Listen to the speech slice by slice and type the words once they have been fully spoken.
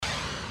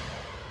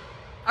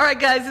All right,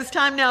 guys, it's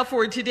time now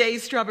for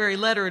today's Strawberry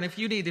Letter. And if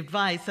you need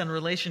advice on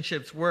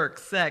relationships, work,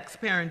 sex,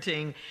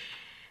 parenting,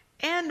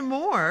 and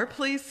more,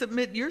 please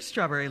submit your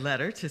Strawberry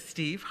Letter to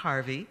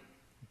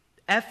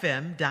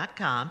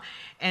steveharveyfm.com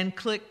and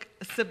click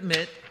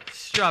Submit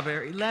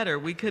Strawberry Letter.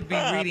 We could be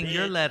reading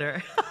your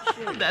letter.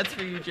 That's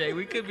for you, Jay.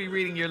 We could be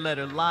reading your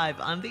letter live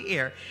on the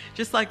air,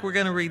 just like we're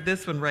going to read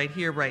this one right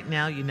here, right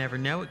now. You never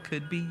know. It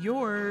could be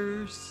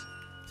yours.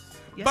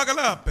 Yes. Buckle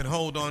up and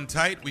hold on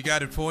tight. We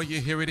got it for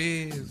you. Here it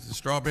is, the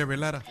Strawberry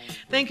Letter.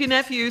 Thank you,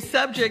 nephew.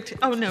 Subject,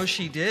 oh, no,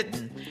 she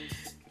didn't.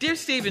 Dear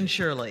Steve and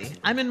Shirley,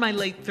 I'm in my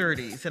late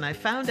 30s, and I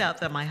found out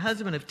that my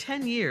husband of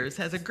 10 years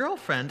has a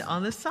girlfriend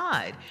on the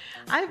side.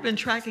 I've been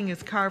tracking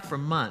his car for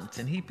months,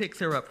 and he picks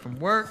her up from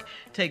work,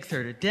 takes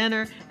her to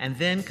dinner, and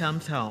then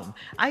comes home.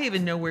 I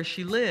even know where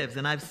she lives,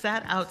 and I've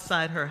sat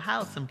outside her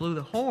house and blew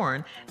the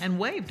horn and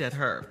waved at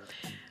her.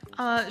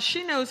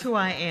 She knows who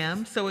I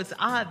am, so it's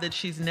odd that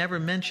she's never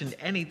mentioned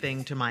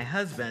anything to my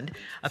husband.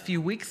 A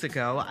few weeks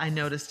ago, I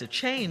noticed a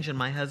change in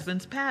my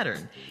husband's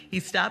pattern. He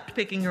stopped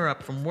picking her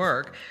up from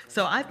work,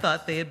 so I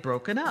thought they had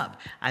broken up.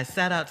 I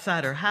sat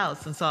outside her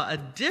house and saw a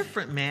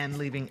different man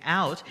leaving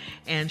out,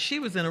 and she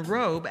was in a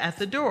robe at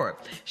the door.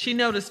 She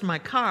noticed my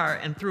car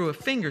and threw a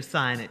finger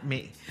sign at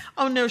me.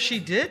 Oh, no, she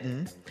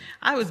didn't.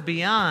 I was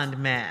beyond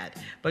mad,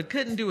 but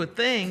couldn't do a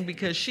thing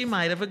because she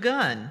might have a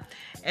gun.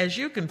 As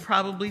you can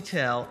probably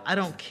tell, I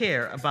don't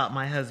care about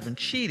my husband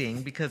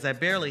cheating because I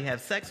barely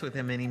have sex with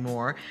him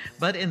anymore,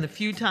 but in the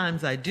few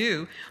times I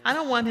do, I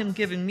don't want him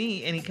giving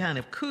me any kind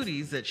of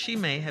cooties that she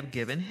may have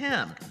given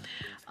him.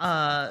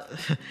 I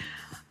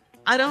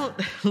don't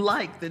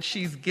like that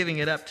she's giving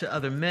it up to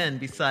other men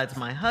besides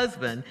my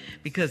husband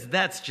because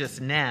that's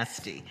just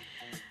nasty.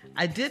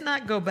 I did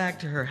not go back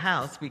to her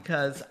house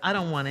because I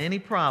don't want any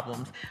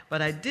problems,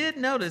 but I did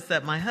notice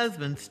that my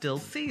husband still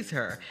sees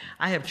her.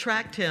 I have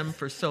tracked him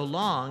for so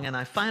long, and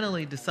I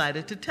finally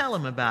decided to tell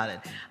him about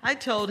it. I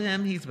told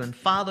him he's been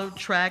followed,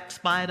 tracked,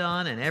 spied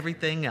on, and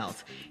everything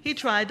else. He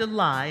tried to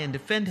lie and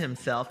defend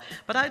himself,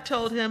 but I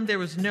told him there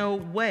was no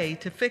way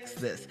to fix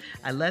this.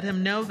 I let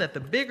him know that the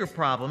bigger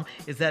problem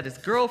is that his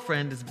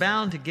girlfriend is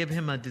bound to give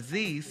him a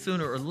disease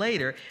sooner or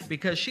later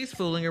because she's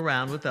fooling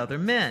around with other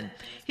men.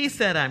 He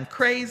said I'm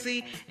crazy,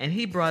 and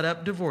he brought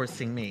up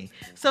divorcing me.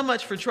 So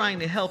much for trying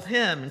to help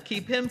him and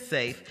keep him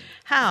safe.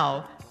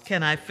 How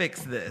can I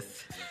fix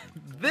this?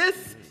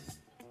 This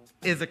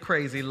is a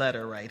crazy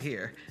letter right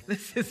here.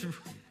 This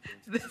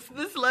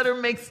letter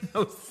makes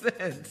no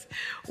sense.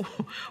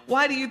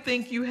 Why do you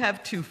think you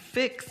have to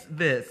fix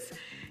this?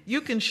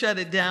 You can shut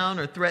it down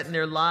or threaten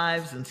their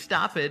lives and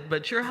stop it,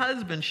 but your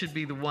husband should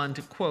be the one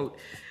to quote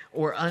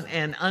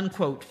and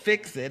unquote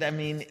fix it. I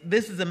mean,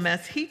 this is a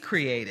mess he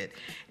created,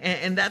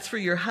 and that's for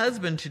your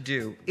husband to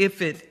do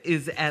if it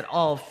is at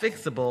all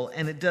fixable,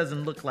 and it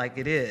doesn't look like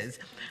it is.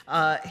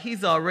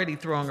 He's already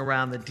throwing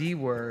around the D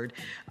word,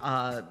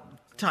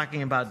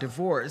 talking about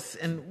divorce.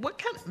 And what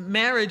kind of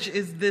marriage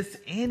is this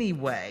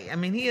anyway? I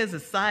mean, he has a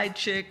side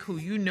chick who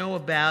you know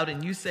about,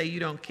 and you say you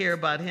don't care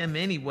about him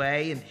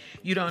anyway, and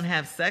you don't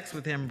have sex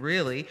with him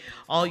really.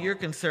 All you're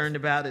concerned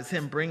about is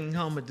him bringing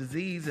home a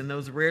disease and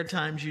those rare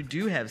times you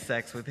do have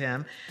sex with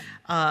him.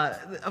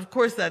 Of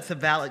course, that's a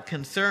valid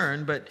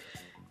concern, but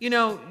you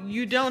know,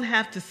 you don't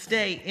have to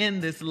stay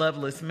in this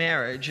loveless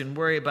marriage and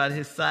worry about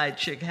his side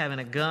chick having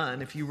a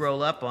gun if you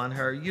roll up on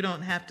her. You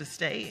don't have to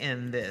stay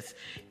in this.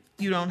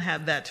 You don't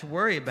have that to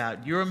worry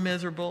about. You're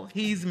miserable.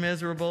 He's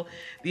miserable.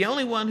 The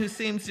only one who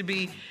seems to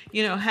be,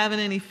 having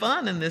any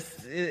fun in this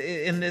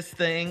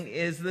thing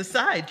is the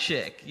side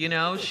chick.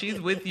 She's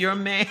with your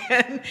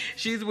man.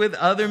 She's with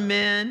other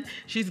men.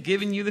 She's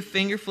giving you the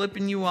finger,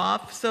 flipping you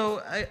off.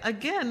 So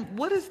again,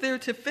 what is there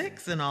to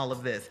fix in all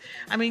of this?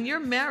 I mean,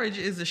 your marriage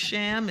is a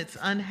sham. It's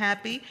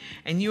unhappy,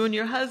 and you and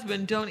your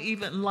husband don't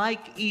even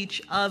like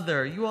each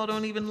other. You all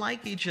don't even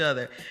like each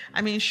other.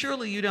 I mean,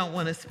 surely you don't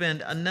want to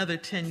spend another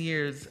 10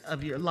 years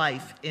of your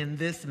life in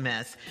this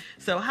mess.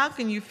 So how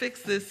can you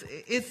fix this?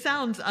 It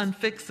sounds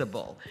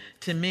unfixable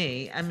to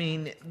me. I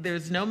mean,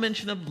 there's no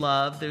mention of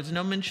love. There's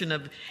no mention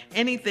of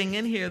anything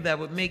in here that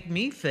would make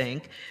me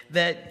think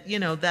that,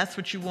 that's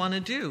what you want to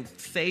do.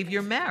 Save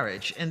your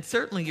marriage. And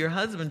certainly your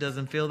husband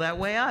doesn't feel that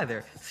way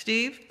either.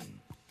 Steve?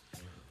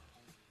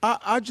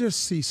 I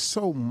just see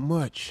so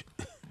much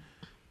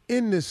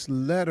in this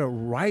letter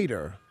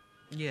writer.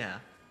 Yeah.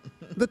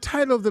 The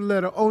title of the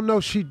letter, "Oh, no,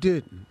 she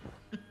didn't."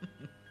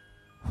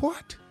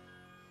 What?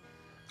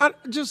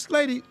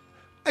 Lady,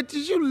 did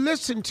you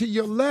listen to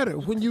your letter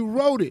when you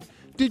wrote it?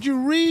 Did you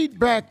read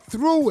back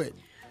through it?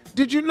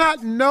 Did you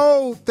not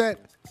know that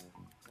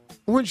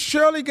when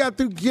Shirley got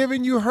through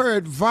giving you her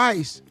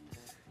advice,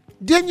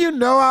 didn't you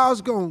know I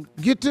was going to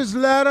get this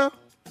letter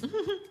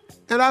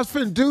and I was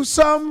finna do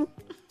something?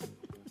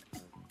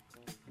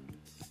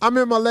 I'm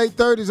in my late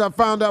 30s. I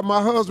found out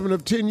my husband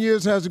of 10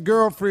 years has a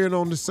girlfriend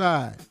on the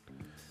side.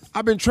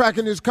 I've been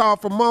tracking his car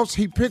for months.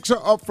 He picks her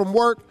up from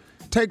work,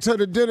 takes her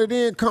to dinner,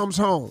 then comes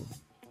home.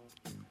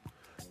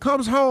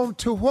 Comes home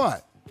to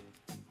what?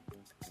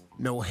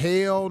 No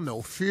hell,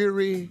 no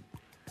fury,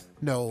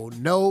 no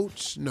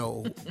notes,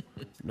 no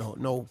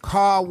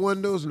car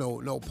windows,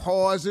 no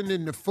poison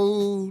in the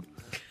food,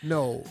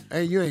 no,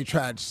 and you ain't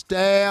tried to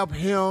stab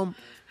him.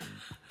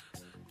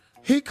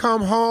 He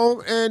come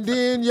home and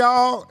then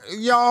y'all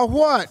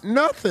what?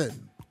 Nothing.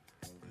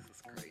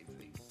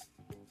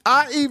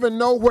 I even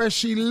know where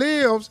she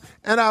lives,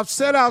 and I've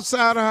sat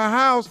outside of her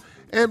house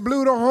and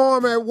blew the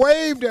horn and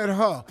waved at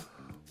her.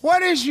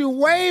 What is you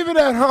waving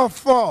at her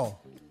for?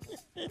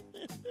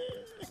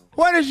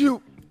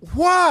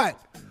 What?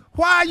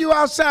 Why are you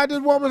outside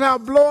this woman's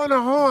house blowing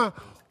a horn,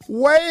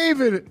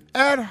 waving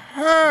at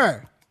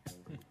her?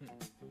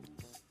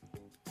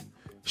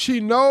 She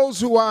knows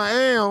who I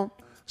am,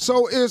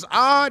 so it's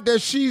odd that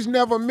she's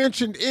never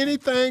mentioned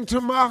anything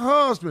to my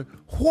husband.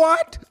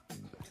 What?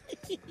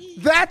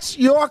 That's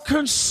your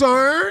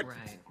concern?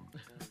 Right.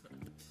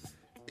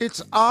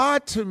 It's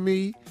odd to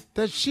me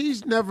that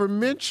she's never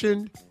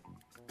mentioned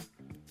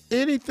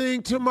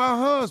anything to my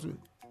husband.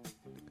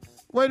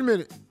 Wait a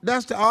minute.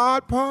 That's the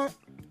odd part?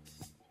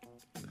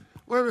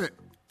 Wait a minute.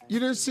 You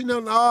didn't see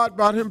nothing odd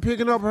about him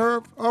picking up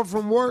her up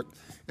from work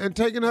and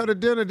taking her to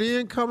dinner,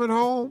 then coming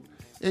home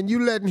and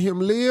you letting him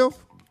live?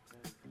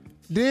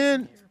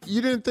 Then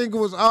you didn't think it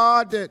was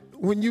odd that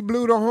when you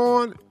blew the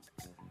horn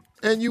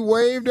and you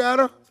waved at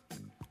her,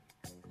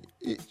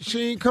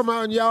 she ain't come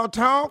out and y'all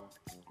talk?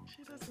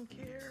 She doesn't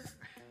care.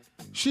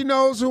 She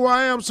knows who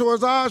I am, so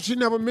it's odd she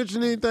never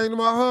mentioned anything to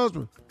my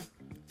husband.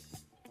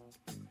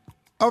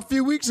 A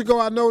few weeks ago,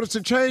 I noticed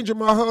a change in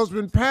my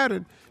husband's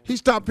pattern. He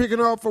stopped picking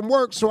her up from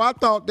work, so I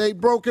thought they'd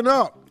broken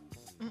up.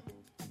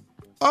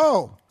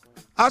 Oh,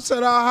 I sat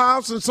at our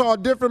house and saw a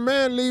different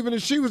man leaving,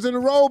 and she was in the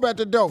robe at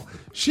the door.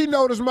 She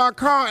noticed my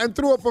car and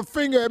threw up a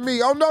finger at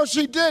me. Oh, no,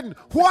 she didn't.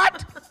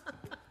 What?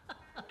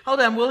 Hold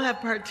on, we'll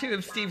have part 2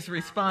 of Steve's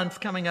response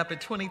coming up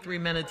at 23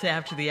 minutes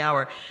after the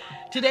hour.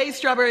 Today's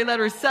Strawberry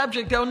Letter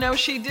subject, oh no,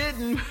 she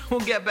didn't. We'll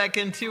get back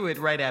into it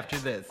right after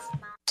this.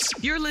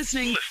 You're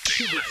listening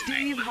to the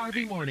Steve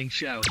Harvey Morning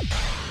Show.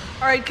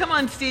 All right, come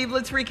on, Steve.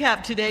 Let's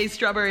recap today's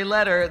Strawberry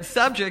Letter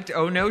subject,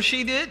 oh no,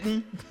 she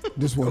didn't.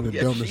 This one of the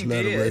Yes, dumbest she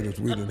letter did. writers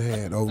we done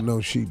had. Oh,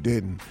 no, she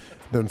didn't.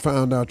 Done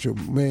found out your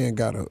man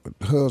got a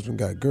husband,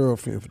 got a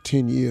girlfriend for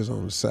 10 years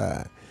on the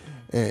side.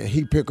 And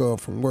he pick her up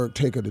from work,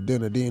 take her to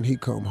dinner, then he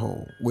come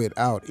home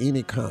without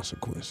any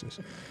consequences.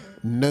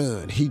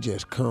 None. He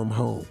just come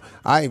home.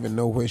 I even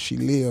know where she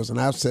lives, and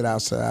I've sat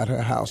outside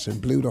her house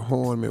and blew the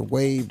horn and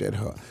waved at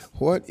her.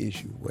 What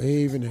is you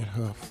waving at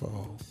her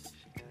for?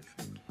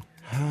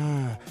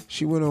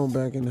 She went on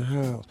back in the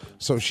house.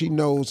 So she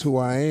knows who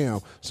I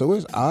am. So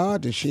it's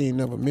odd that she ain't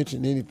never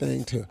mentioned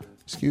anything to,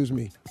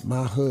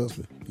 my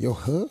husband. Your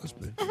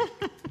husband?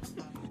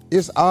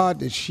 It's odd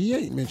that she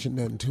ain't mentioned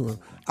nothing to him.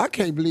 I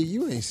can't believe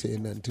you ain't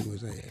said nothing to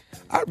his ass.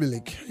 I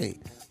really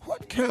can't.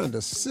 What kind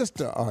of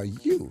sister are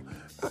you?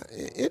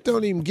 It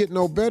don't even get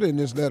no better in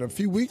this letter. A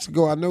few weeks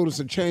ago, I noticed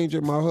a change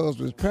in my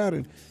husband's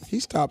pattern. He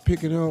stopped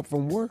picking her up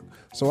from work,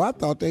 so I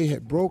thought they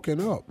had broken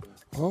up.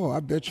 Oh, I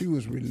bet you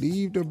was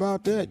relieved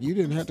about that. You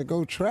didn't have to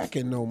go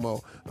tracking no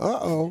more.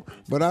 Uh-oh.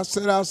 But I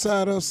sat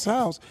outside her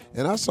house,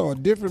 and I saw a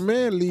different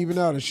man leaving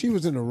out, and she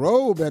was in a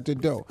robe at the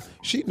door.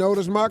 She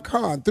noticed my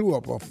car and threw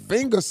up a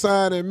finger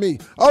sign at me.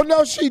 Oh,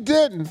 no, she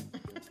didn't.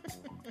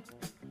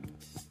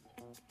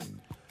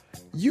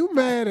 You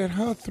mad at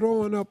her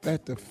throwing up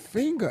at the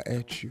finger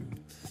at you.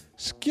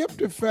 Skip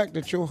the fact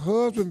that your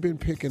husband been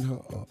picking her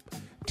up,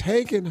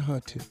 taking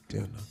her to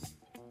dinner,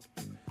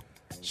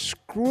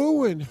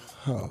 screwing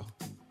her.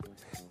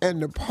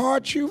 And the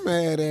part you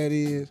mad at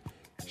is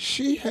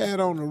she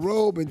had on a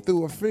robe and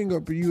threw a finger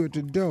up at you at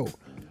the door.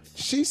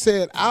 She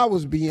said I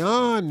was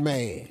beyond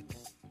mad.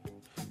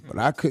 But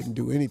I couldn't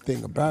do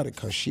anything about it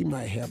because she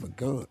might have a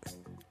gun.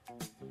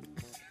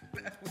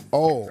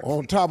 Oh,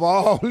 on top of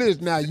all this,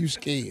 now you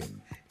scared.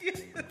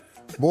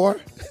 Boy,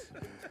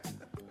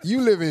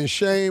 you live in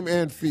shame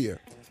and fear.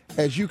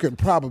 As you can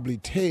probably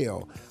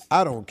tell,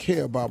 I don't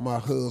care about my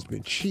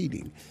husband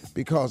cheating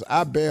because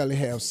I barely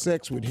have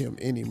sex with him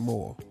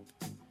anymore.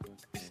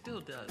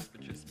 Still does,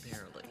 but just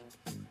barely.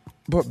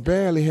 But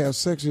barely have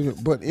sex with him.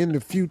 But in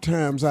the few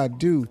times I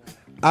do,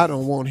 I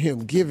don't want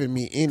him giving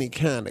me any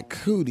kind of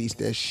cooties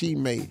that she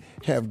may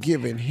have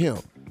given him.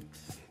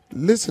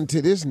 Listen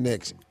to this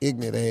next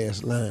ignorant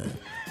ass line.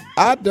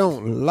 I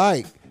don't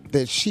like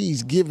that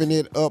she's giving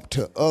it up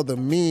to other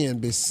men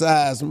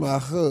besides my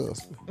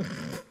husband.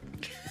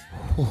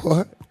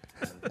 What?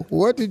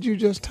 What did you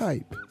just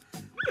type?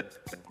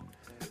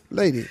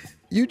 Lady,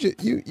 you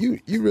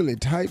really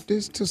typed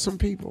this to some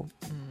people?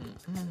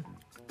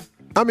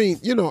 I mean,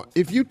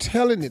 if you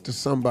telling it to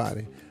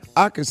somebody,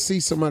 I could see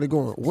somebody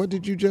going, what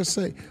did you just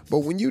say? But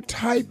when you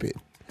type it,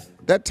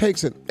 that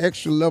takes an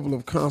extra level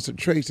of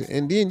concentration,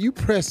 and then you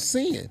press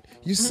send.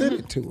 You send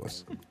it to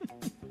us.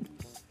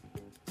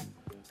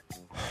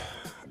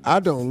 I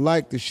don't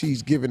like that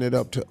she's giving it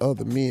up to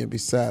other men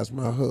besides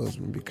my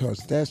husband because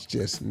that's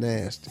just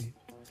nasty.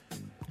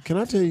 Can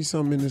I tell you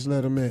something in this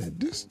letter, man?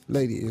 This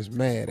lady is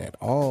mad at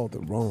all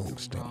the wrong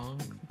stuff.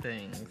 Wrong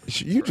things.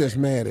 You just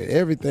mad at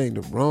everything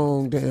the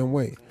wrong damn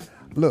way.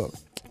 Look,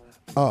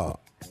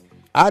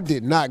 I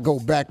did not go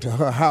back to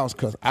her house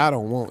because I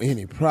don't want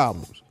any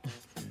problems.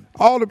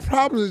 All the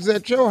problems is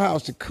at your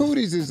house. The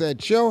cooties is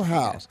at your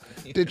house.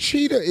 The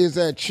cheetah is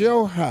at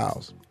your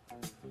house.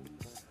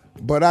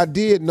 But I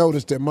did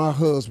notice that my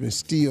husband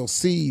still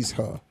sees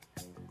her.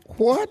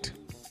 What?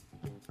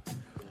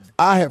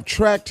 I have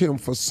tracked him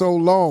for so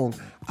long,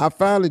 I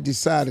finally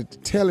decided to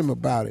tell him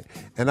about it.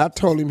 And I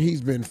told him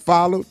he's been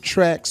followed,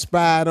 tracked,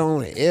 spied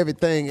on, and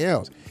everything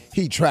else.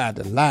 He tried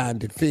to lie and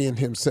defend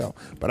himself.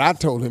 But I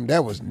told him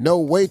there was no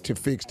way to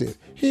fix this.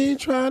 He ain't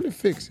trying to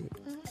fix it.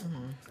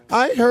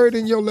 I ain't heard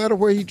in your letter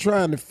where he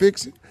trying to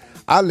fix it.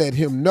 I let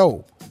him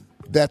know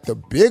that the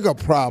bigger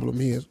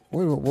problem is,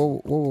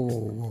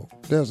 whoa.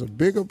 There's a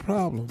bigger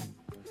problem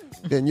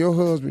than your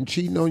husband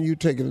cheating on you,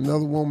 taking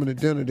another woman to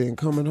dinner, then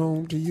coming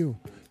home to you.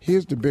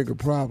 Here's the bigger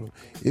problem,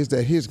 is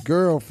that his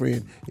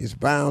girlfriend is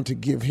bound to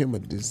give him a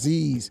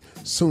disease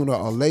sooner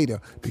or later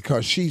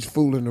because she's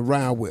fooling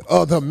around with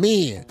other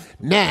men.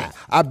 Now,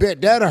 I bet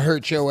that'll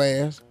hurt your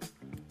ass.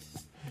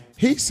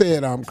 He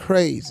said I'm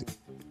crazy.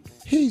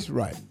 He's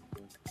right.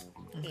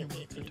 He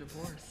wants a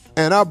divorce.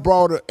 And I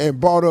brought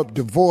up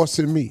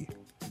divorcing me.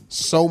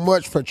 So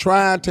much for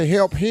trying to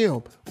help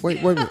him. Wait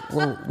a minute.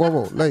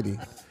 Whoa, lady.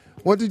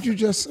 What did you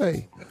just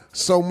say?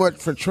 So much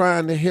for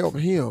trying to help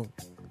him.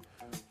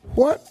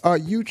 What are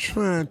you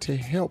trying to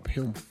help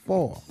him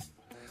for?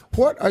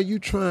 What are you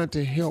trying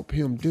to help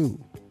him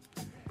do?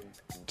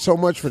 So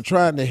much for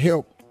trying to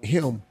help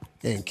him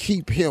and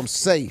keep him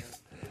safe.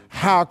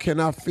 How can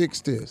I fix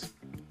this?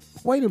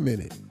 Wait a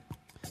minute.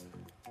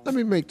 Let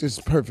me make this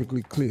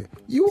perfectly clear.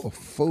 You a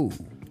fool.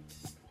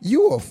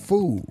 You a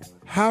fool.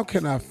 How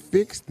can I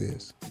fix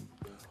this?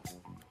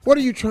 What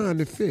are you trying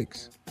to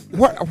fix?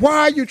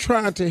 Why are you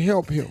trying to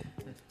help him?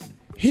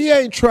 He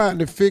ain't trying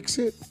to fix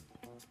it.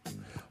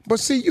 But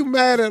see, you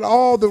mad at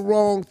all the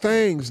wrong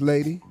things,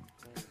 lady.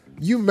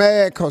 You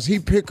mad because he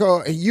pick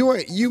her, and you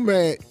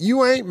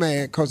ain't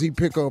mad because he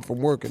pick her up from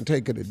work and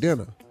take her to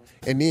dinner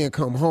and then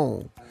come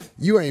home.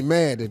 You ain't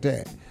mad at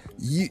that.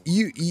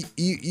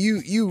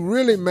 You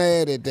really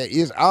mad at that.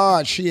 It's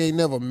odd she ain't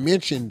never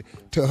mentioned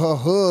to her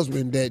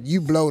husband that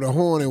you blow the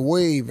horn and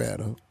wave at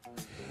her.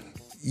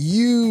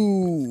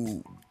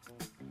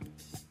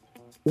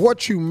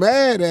 What you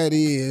mad at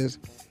is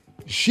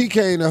she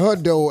came to her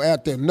door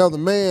after another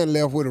man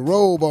left with a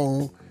robe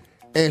on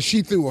and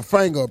she threw a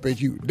finger up at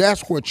you.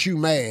 That's what you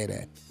mad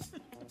at.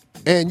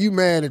 And you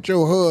mad at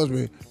your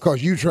husband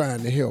because you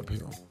trying to help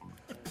him.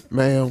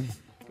 Ma'am.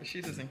 But she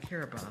doesn't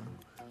care about him.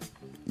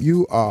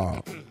 You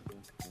are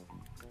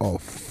a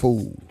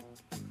fool.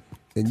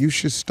 And you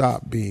should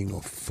stop being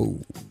a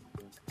fool.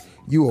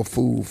 You a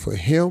fool for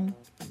him,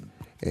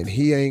 and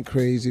he ain't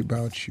crazy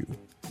about you.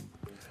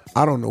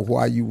 I don't know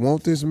why you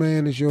want this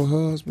man as your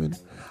husband.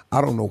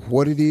 I don't know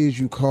what it is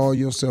you call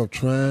yourself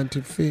trying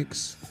to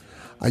fix.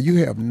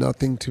 You have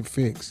nothing to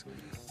fix.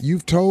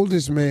 You've told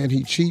this man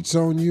he cheats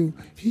on you.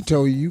 He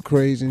told you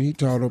crazy, and he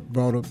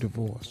brought up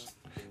divorce.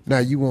 Now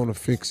you want to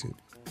fix it.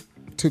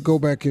 To go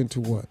back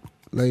into what,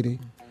 lady?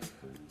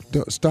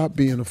 Stop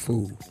being a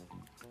fool.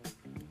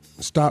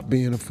 Stop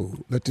being a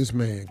fool. Let this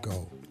man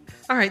go.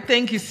 All right,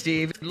 thank you,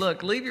 Steve.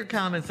 Look, leave your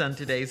comments on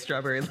today's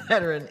Strawberry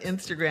Letter on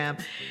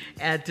Instagram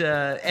and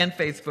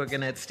Facebook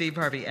and at Steve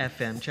Harvey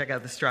FM. Check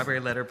out the Strawberry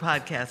Letter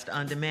podcast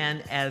on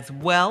demand as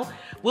well.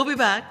 We'll be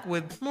back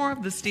with more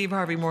of the Steve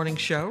Harvey Morning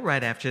Show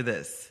right after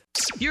this.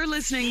 You're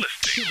listening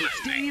to the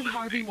Steve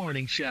Harvey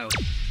Morning Show.